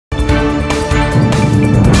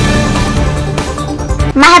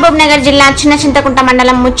మహబూబ్ నగర్ జిల్లా చిన్న చింతకుంట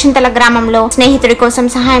మండలం ముచ్చింతల గ్రామంలో స్నేహితుడి కోసం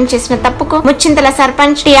సహాయం చేసిన తప్పుకు ముచ్చింతల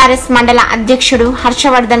సర్పంచ్ టిఆర్ఎస్ మండల అధ్యక్షుడు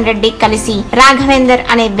హర్షవర్ధన్ రెడ్డి కలిసి రాఘవేందర్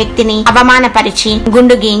అనే వ్యక్తిని అవమానపరిచి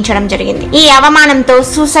గుండు గీయించడం జరిగింది. ఈ అవమానంతో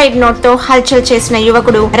సూసైడ్ నోట్ తో హల్చల్ చేసిన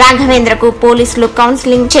యువకుడు రాఘవేంద్ర కు పోలీసులు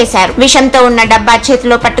కౌన్సిలింగ్ చేశారు. విషంతో ఉన్న డబ్బా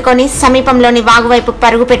చేతిలో పట్టుకొని సమీపంలోని వాగువైపు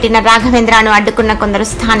పరుగు పెట్టిన రాఘవేంద్రను అడ్డుకున్న కొందరు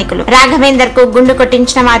స్థానికులు రాఘవేందర్ కు గుండు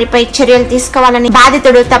కొట్టించిన వారిపై చర్యలు తీసుకోవాలని,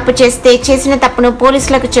 బాధితుడు తప్పు చేస్తే చేసిన తప్పును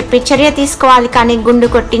పోలీసులకు చెప్పి చర్య తీసుకోవాలి కానీ గుండు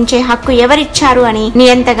కొట్టించే హక్కు ఎవరిచ్చారు అని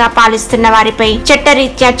నియంతగా పాలిస్తున్న వారిపై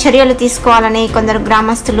చట్టరీత్యా చర్యలు తీసుకోవాలని కొందరు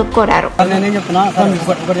గ్రామస్తులు కోరారు.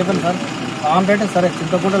 కాంప్లైంట్ సరే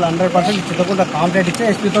చింతకుంట 100% చింతకుంట కాంప్లైంట్ ఇస్తే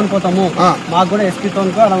ఎస్పీతో పోతాము. మాకు కూడా ఎస్పీతో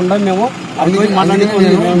అలా ఉండం. మేము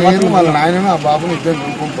వాళ్ళ నాయన ఆ బాబుని ఇద్దరు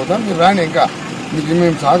కొనుక్కొని పోతాం. మీరు రాని ఇంకా మీకు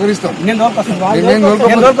మేము సహకరిస్తాం. నేను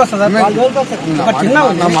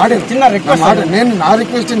నా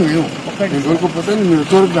రిక్వెస్ట్ నేను దొరకకపోతే మీరు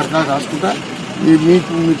వచ్చేవరకు అట్లా రాసుకుంటా.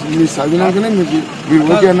 మీకు మీరు చదివినాకనే మీరు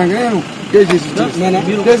ఓకే అన్నాకనే నేను కేసు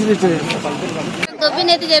రిజిస్టర్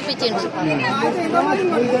దొబ్బినెత్తి చేపించిండు.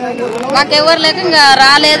 మాకెవరు లేక ఇంకా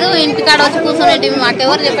రాలేదు. ఇంటికాడ వచ్చి కూర్చునేటి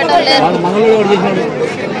మాకెవరు చెప్పేటోళ్ళు లేరు.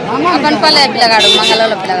 అప్పనిపల్లె పిల్లగాడు,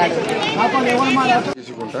 మంగళూరు పిల్లగాడు.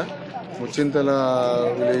 ముచ్చింతల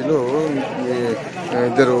విలేజ్ లో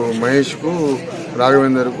ఇద్దరు మహేష్ కు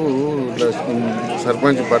రాఘవేందర్ కు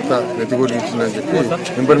సర్పంచ్ భర్త నెత్తిగూరికి ఇచ్చిందని చెప్పి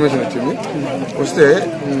ఇన్ఫర్మేషన్ వచ్చింది. వస్తే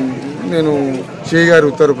నేను షేయ్ గారి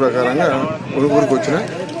ఉత్తర్వు ప్రకారంగా ఊరికి వచ్చిన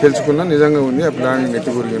తెలుసుకున్నా నిజంగా ఉంది. ఆ ప్లాన్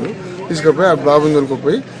నెత్తిగూరిగాను తీసుకుపోయి ఆ బాబుని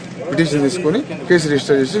దొరికిపోయి పిటిషన్ తీసుకుని కేసు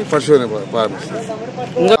రిజిస్టర్ చేసి పరిశోధన ప్రారంభిస్తాను.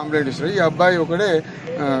 కంప్లైంట్ ఇస్తారు. ఈ అబ్బాయి ఒకడే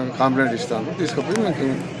కంప్లైంట్ ఇస్తాను తీసుకుపోయి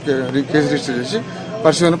కేసు రిజిస్టర్ చేసి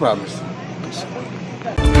పరిశోధన ప్రారంభిస్తాను.